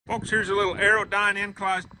Folks, here's a little AERODYNE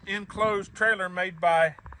enclosed trailer made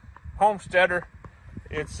by HOMESTEADER.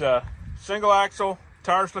 It's a single axle.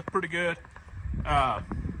 Tires look pretty good. I've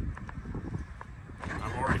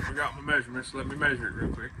already forgot my measurements. Let me measure it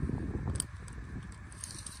real quick.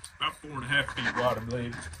 About 4.5 feet wide, I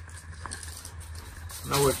believe. I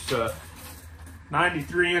know it's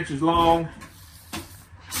 93 inches long,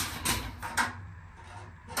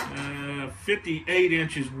 58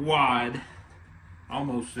 inches wide.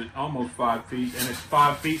 Almost 5 feet, and it's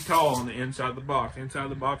 5 feet tall on the inside of the box. Inside of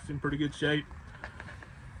the box is in pretty good shape.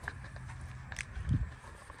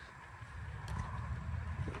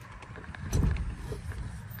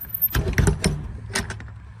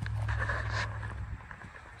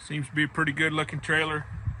 Seems to be a pretty good looking trailer.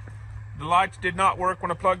 The lights did not work when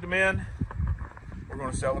I plugged them in. We're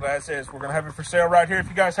going to sell it as is. We're going to have it for sale right here. If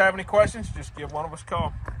you guys have any questions, just give one of us a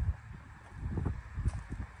call.